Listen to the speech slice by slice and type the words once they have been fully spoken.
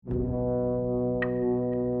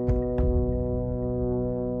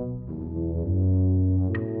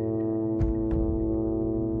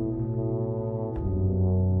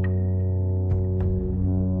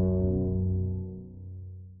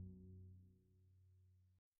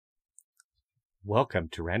Welcome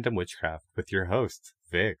to Random Witchcraft with your host,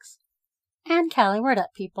 Vix. And Callie, word up,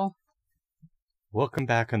 people. Welcome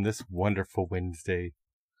back on this wonderful Wednesday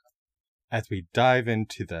as we dive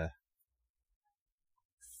into the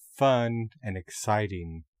fun and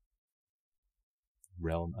exciting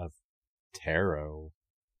realm of tarot.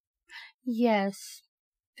 Yes,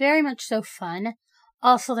 very much so fun.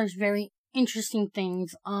 Also, there's very interesting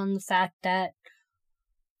things on the fact that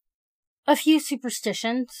a few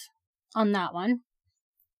superstitions on that one.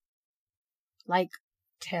 Like,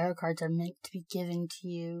 tarot cards are meant to be given to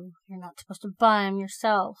you. You're not supposed to buy them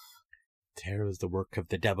yourself. Tarot is the work of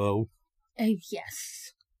the devil.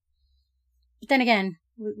 Yes. But then again,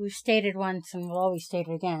 we've stated once and we'll always state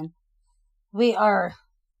it again. We are,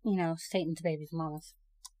 Satan's babies and mamas.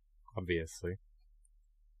 Obviously.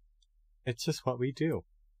 It's just what we do.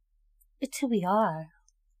 It's who we are.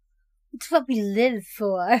 It's what we live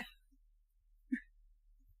for.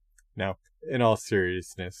 Now, in all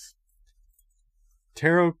seriousness,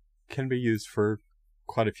 tarot can be used for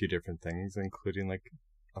quite a few different things, including,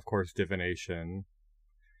 of course, divination.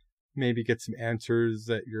 Maybe get some answers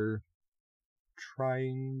that you're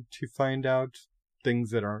trying to find out,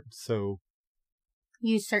 things that aren't so...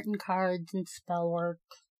 Use certain cards and spell work.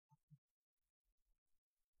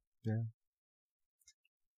 Yeah.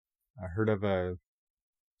 I heard of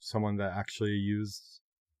someone that actually used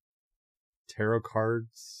tarot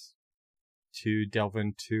cards to delve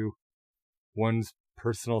into one's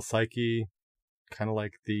personal psyche, kind of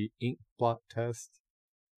like the ink blot test.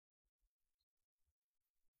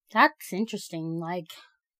 That's interesting,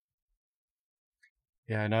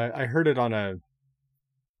 Yeah, and I heard it on a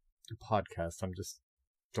podcast.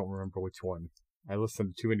 Don't remember which one. I listen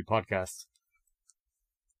to too many podcasts.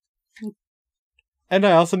 And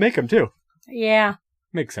I also make them, too. Yeah.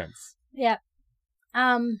 Makes sense. Yeah.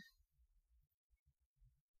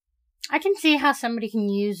 I can see how somebody can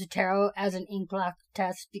use a tarot as an ink blot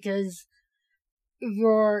test because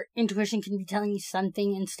your intuition can be telling you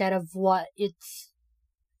something instead of what it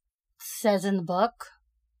says in the book.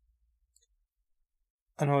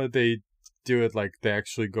 I know they do it they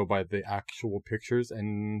actually go by the actual pictures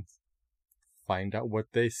and find out what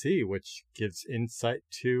they see, which gives insight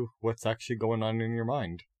to what's actually going on in your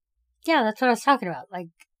mind. Yeah, that's what I was talking about.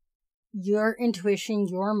 Your intuition,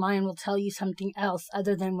 your mind will tell you something else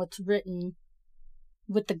other than what's written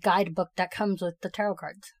with the guidebook that comes with the tarot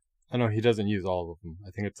cards. I know he doesn't use all of them.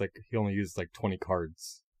 I think it's he only uses 20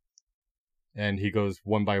 cards. And he goes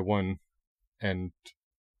one by one and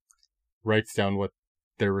writes down what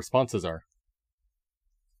their responses are.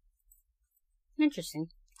 Interesting.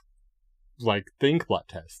 Like the ink blot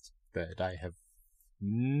test, that I have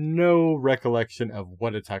no recollection of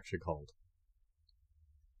what it's actually called.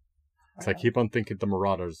 I keep on thinking the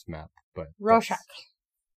Marauders map, but... Rorschach.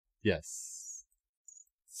 Yes.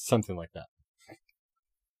 Something like that.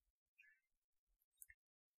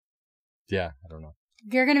 Yeah, I don't know.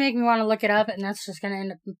 You're going to make me want to look it up, and that's just going to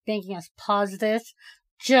end up making us pause this,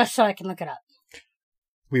 just so I can look it up.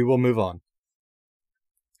 We will move on.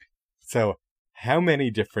 So, how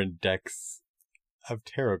many different decks of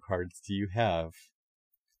tarot cards do you have?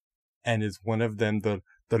 And is one of them the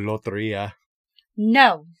Loteria?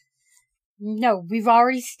 No. No, we've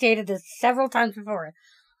already stated this several times before.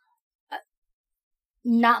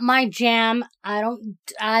 Not my jam.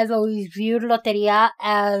 I've always viewed Loteria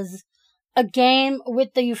as a game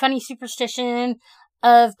with the funny superstition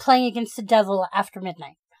of playing against the devil after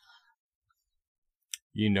midnight.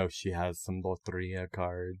 You know she has some Loteria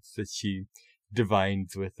cards that she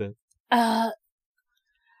divines with it.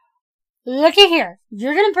 Looky here.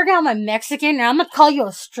 You're gonna bring out my Mexican and I'm gonna call you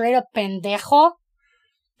a straight up pendejo.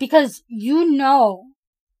 Because you know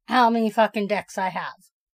how many fucking decks I have.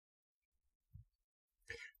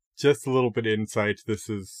 Just a little bit of insight. This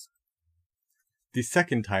is the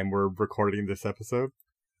second time we're recording this episode.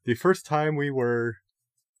 The first time we were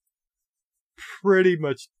pretty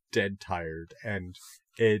much dead tired, and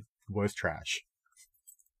it was trash.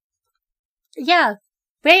 Yeah,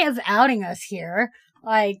 way of outing us here.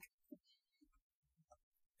 Hey,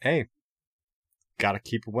 gotta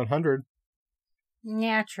keep it 100.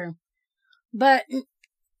 Yeah, true. But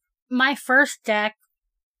my first deck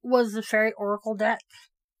was the Fairy Oracle deck.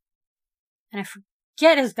 And I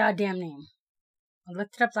forget his goddamn name. I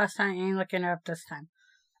looked it up last time, I ain't looking it up this time.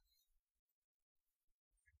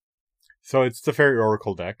 So it's the Fairy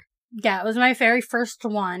Oracle deck. Yeah, it was my very first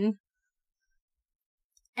one.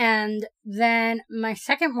 And then my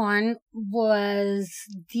second one was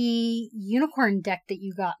the Unicorn deck that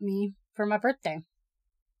you got me for my birthday.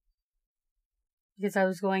 Because I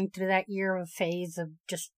was going through that year of phase of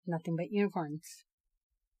just nothing but unicorns.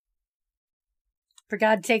 For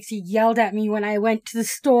God's sakes, he yelled at me when I went to the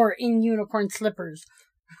store in unicorn slippers.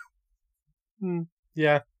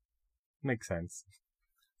 Yeah, makes sense.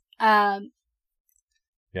 Um,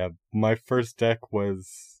 Yeah, my first deck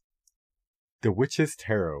was the Witch's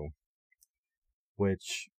Tarot,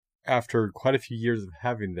 which, after quite a few years of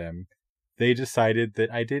having them, they decided that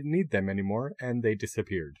I didn't need them anymore, and they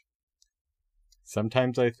disappeared.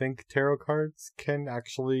 Sometimes I think tarot cards can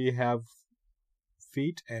actually have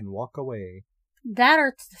feet and walk away. that or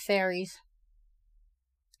it's the fairies.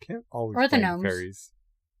 Can't always Or the blame gnomes. fairies.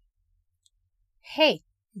 Hey,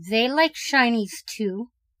 they like shinies too.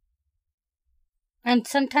 And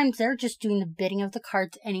sometimes they're just doing the bidding of the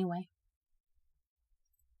cards anyway.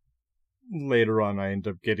 Later on, I end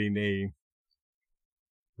up getting a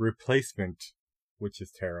replacement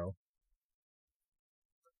Witch's Tarot,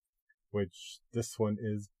 which this one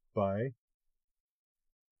is by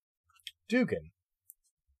Dugan.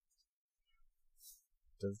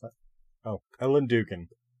 Does that? Oh, Ellen Dugan.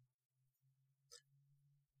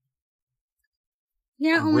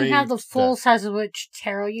 You don't only have the Great full deck. size of Witch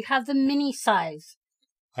Tarot, you have the mini size.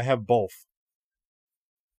 I have both.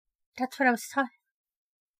 That's what I was talking.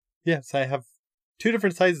 Yes, I have 2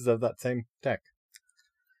 different sizes of that same deck.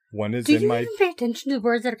 One is Do in you my... even pay attention to the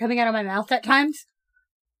words that are coming out of my mouth at times?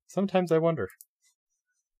 Sometimes I wonder.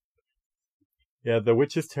 Yeah, the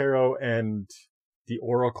Witch's Tarot and the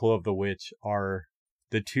Oracle of the Witch are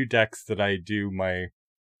the 2 decks that I do my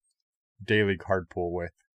daily card pool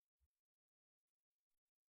with.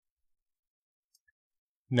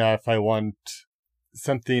 Now, if I want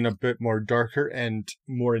something a bit more darker and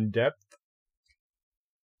more in-depth,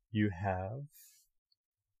 you have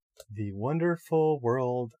the wonderful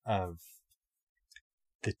world of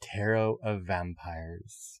the Tarot of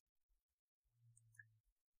Vampires,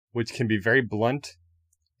 which can be very blunt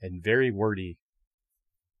and very wordy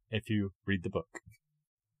if you read the book.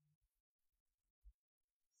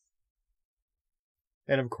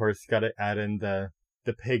 And of course, you gotta add in the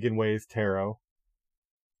Pagan Ways Tarot,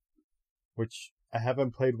 which I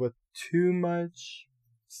haven't played with too much.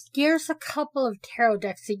 Here's a couple of tarot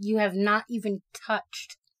decks that you have not even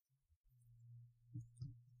touched.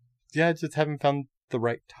 Yeah, I just haven't found the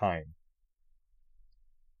right time.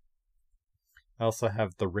 I also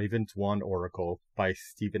have the Raven's Wand Oracle by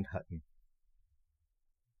Stephen Hutton.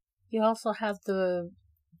 You also have the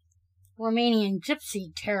Romanian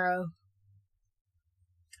Gypsy Tarot.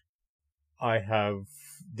 I have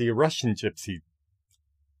the Russian Gypsy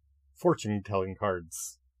fortune-telling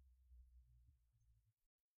cards.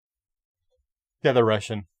 Yeah, the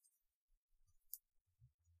Russian.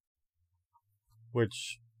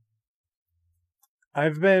 Which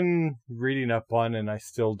I've been reading up on and I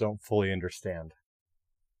still don't fully understand.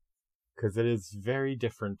 Because it is very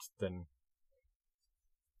different than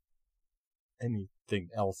anything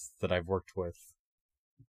else that I've worked with.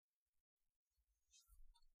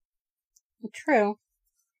 True.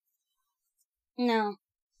 No.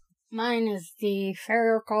 Mine is the Fairy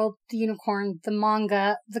Oracle, the Unicorn, the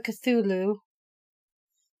Manga, the Cthulhu.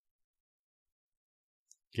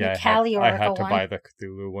 Yeah, The Kali I had Oracle to one. buy the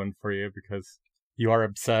Cthulhu one for you because you are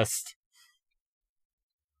obsessed.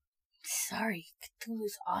 Sorry,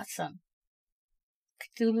 Cthulhu's awesome.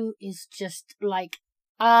 Cthulhu is just like,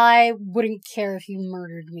 I wouldn't care if you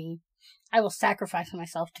murdered me. I will sacrifice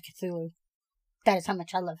myself to Cthulhu. That is how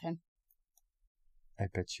much I love him. I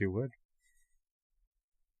bet you would.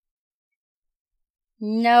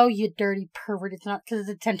 No, you dirty pervert. It's not because of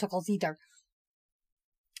the tentacles either.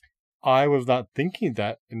 I was not thinking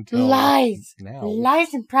that until Lies! now.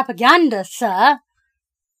 Lies and propaganda, sir!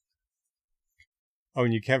 Oh,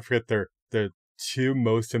 and you can't forget the 2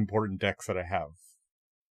 most important decks that I have.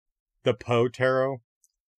 The Poe Tarot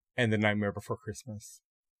and the Nightmare Before Christmas.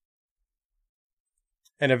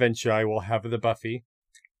 And eventually I will have the Buffy.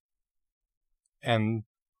 And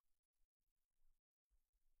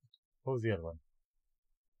what was the other one?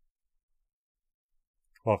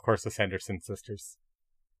 Well, of course, the Sanderson sisters.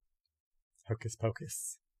 Hocus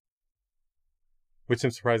Pocus. Which I'm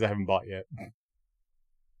surprised I haven't bought yet.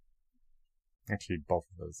 Actually, both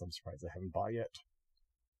of those I'm surprised I haven't bought yet.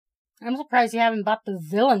 I'm surprised you haven't bought the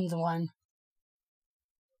Villains one.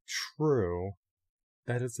 True.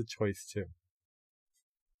 That is a choice, too.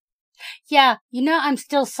 Yeah, you know I'm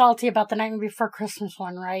still salty about the Nightmare Before Christmas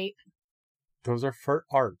one, right? Those are for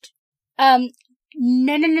art. No.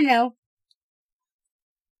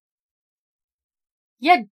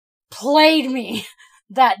 You played me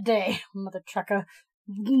that day, mother trucker.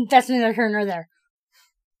 That's neither here nor there.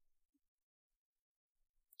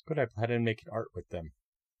 Good, I plan on making art with them.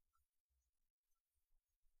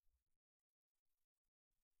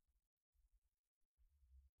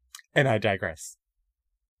 And I digress.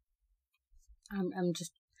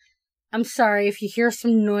 I'm sorry if you hear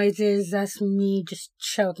some noises. That's me just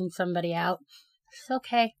choking somebody out. It's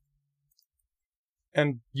okay.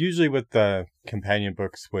 And usually with the companion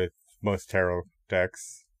books with most tarot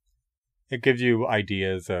decks, it gives you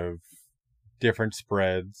ideas of different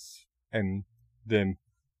spreads and then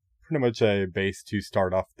pretty much a base to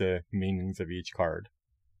start off the meanings of each card.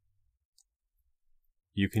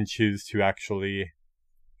 You can choose to actually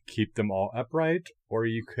keep them all upright, or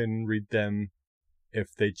you can read them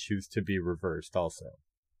if they choose to be reversed also.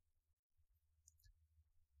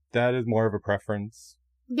 That is more of a preference.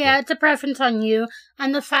 Yeah, it's a preference on you.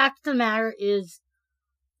 And the fact of the matter is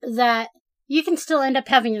that you can still end up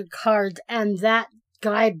having your cards, and that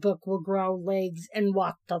guidebook will grow legs and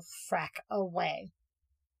walk the frack away.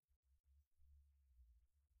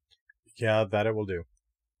 Yeah, that it will do.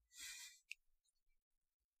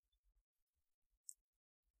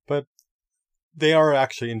 But they are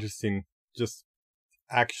actually interesting, just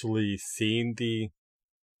actually seeing the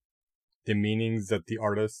meanings that the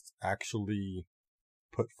artist actually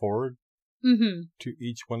put forward to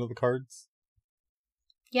each one of the cards.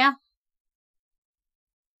 Yeah.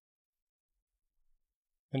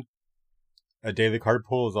 And a daily card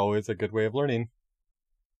pull is always a good way of learning.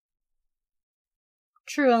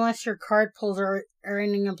 True, unless your card pulls are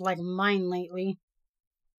ending up like mine lately.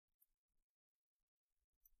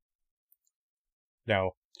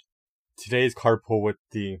 Now, today's card pull with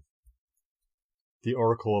the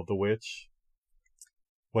Oracle of the Witch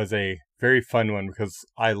was a very fun one because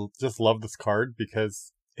I just love this card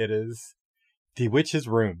because it is the Witch's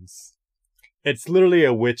Runes. It's literally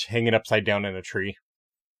a witch hanging upside down in a tree.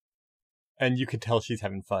 And you can tell she's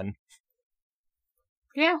having fun.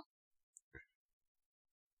 Yeah.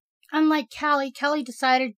 Unlike Callie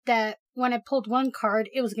decided that when I pulled one card,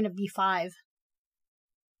 it was going to be 5.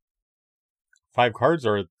 5 cards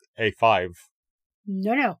or a 5?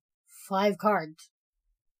 No. 5 cards.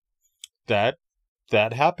 That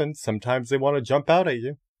happens. Sometimes they want to jump out at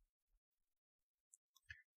you.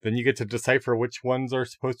 Then you get to decipher which ones are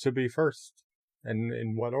supposed to be first and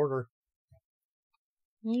in what order.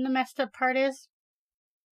 And the messed up part is,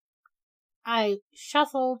 I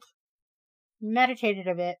shuffled, meditated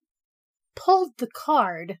a bit, pulled the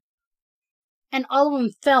card, and all of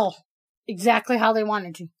them fell exactly how they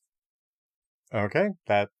wanted to. Okay,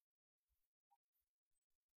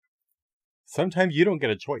 sometimes you don't get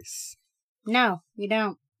a choice. No, you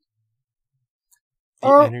don't. The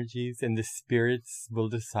energies and the spirits will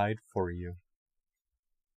decide for you.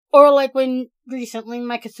 Or like when recently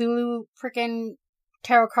my Cthulhu freaking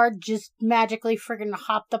tarot card just magically freaking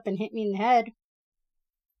hopped up and hit me in the head.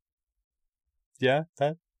 Yeah,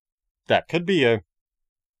 that could be a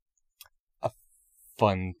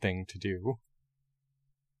fun thing to do.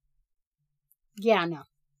 Yeah, no.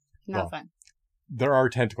 Not fun. There are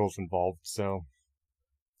tentacles involved, so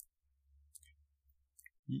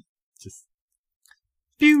just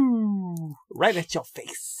pew right at your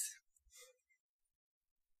face.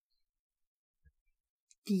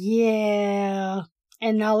 Yeah.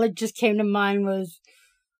 And all that just came to mind was,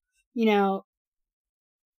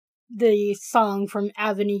 the song from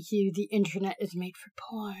Avenue Q, "The Internet is Made for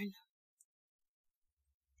Porn."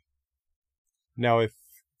 Now, if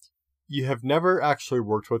you have never actually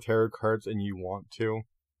worked with tarot cards and you want to,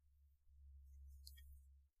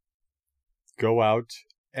 go out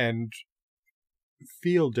and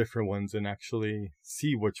feel different ones and actually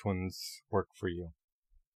see which ones work for you.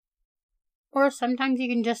 Or sometimes you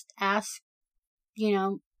can just ask, your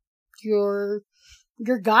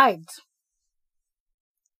guides.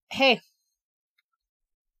 Hey,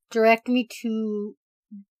 direct me to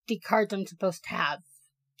the cards I'm supposed to have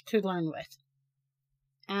to learn with.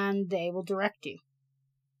 And they will direct you.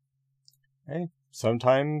 Hey,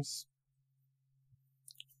 sometimes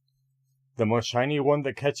the most shiny one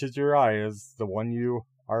that catches your eye is the one you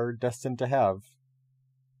are destined to have.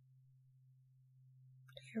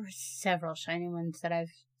 There were several shiny ones that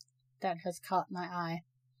has caught my eye.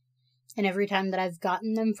 And every time that I've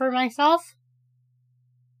gotten them for myself,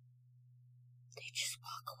 they just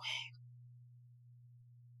walk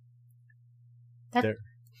away.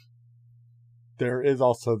 There is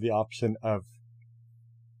also the option of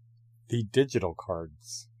the digital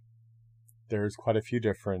cards. There's quite a few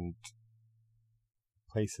different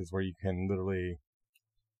places where you can literally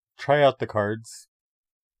try out the cards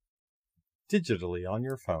digitally on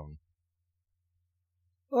your phone.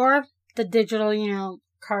 Or the digital,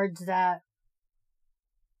 cards that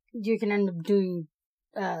you can end up doing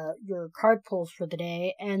your card pulls for the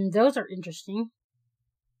day, and those are interesting.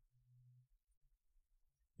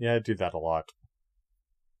 Yeah, I do that a lot.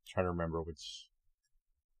 trying to remember which.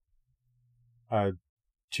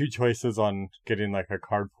 Two choices on getting like a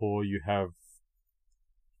card pool. You have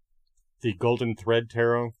the Golden Thread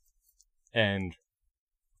Tarot and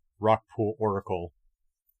Rockpool Oracle,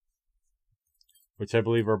 which I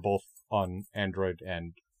believe are both on Android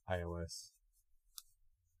and iOS.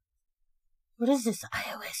 What is this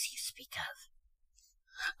iOS you speak of?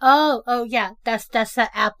 Oh yeah, that's the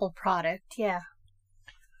Apple product. Yeah.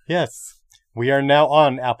 Yes, we are now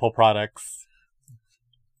on Apple products.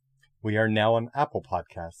 We are now on Apple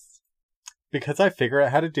Podcasts because I figured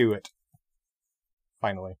out how to do it.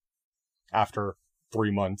 Finally, after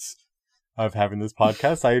 3 months of having this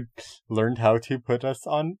podcast, I learned how to put us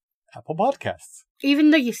on Apple Podcasts. Even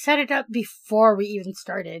though you set it up before we even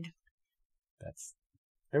started.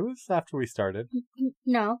 It was after we started.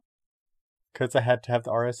 No. Because I had to have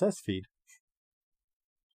the RSS feed.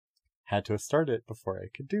 Had to start it before I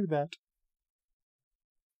could do that.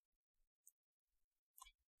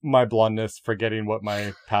 My blondness forgetting what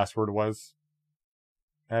my password was.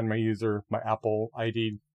 And my Apple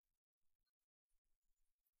ID.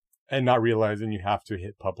 And not realizing you have to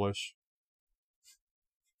hit publish.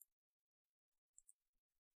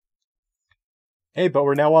 Hey, but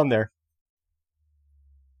we're now on there.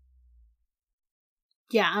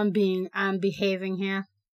 Yeah, I'm behaving here.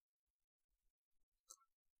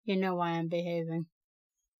 You know why I'm behaving.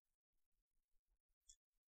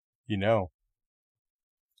 You know.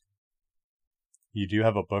 You do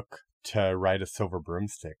have a book to ride a silver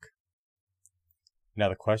broomstick. Now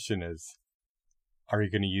the question is, are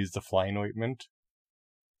you going to use the flying ointment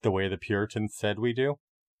the way the Puritans said we do?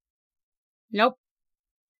 Nope.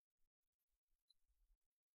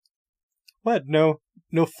 What? No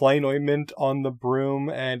flying ointment on the broom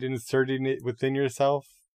and inserting it within yourself?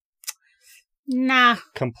 Nah.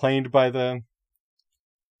 Complained by the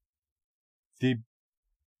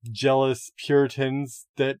jealous Puritans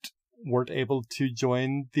that weren't able to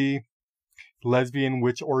join the lesbian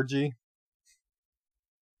witch orgy?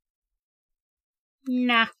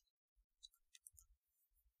 Nah.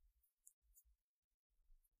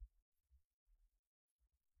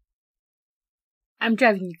 I'm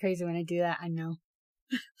driving you crazy when I do that, I know.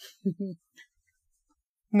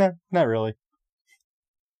 No, not really.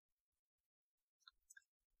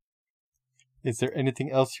 Is there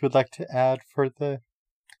anything else you would like to add for the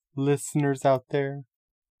listeners out there?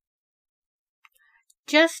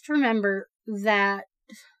 Just remember that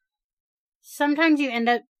sometimes you end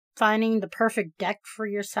up finding the perfect deck for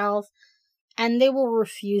yourself, and they will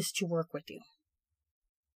refuse to work with you.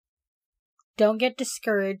 Don't get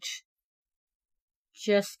discouraged.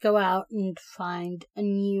 Just go out and find a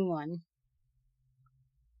new one.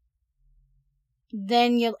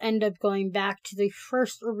 Then you'll end up going back to the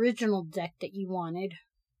first original deck that you wanted,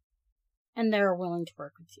 and they're willing to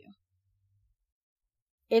work with you.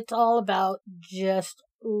 It's all about just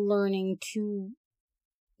learning to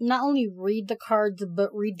not only read the cards, but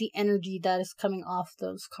read the energy that is coming off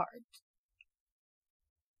those cards.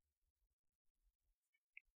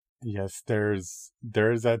 Yes, there is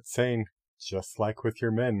that saying, just like with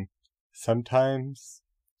your men. Sometimes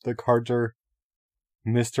the cards are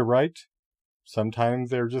Mr. Right. Sometimes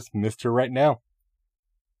they're just Mr. Right now.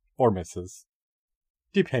 Or Mrs.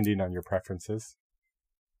 Depending on your preferences.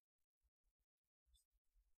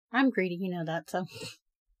 I'm greedy, you know that, so.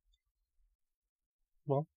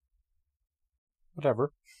 Well,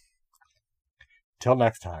 whatever. Till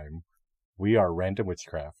next time, we are Random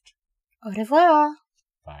Witchcraft. Au revoir.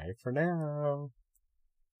 Bye for now.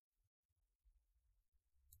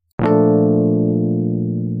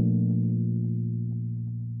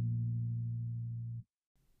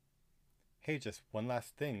 Hey, just one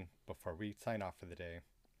last thing before we sign off for the day.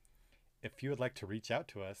 If you would like to reach out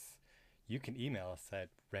to us, you can email us at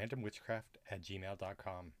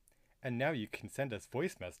randomwitchcraft@gmail.com. And now you can send us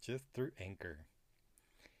voice messages through Anchor.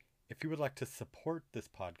 If you would like to support this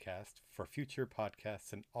podcast for future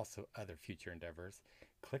podcasts and also other future endeavors,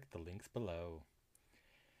 click the links below.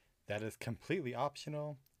 That is completely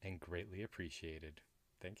optional and greatly appreciated.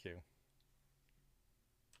 Thank you.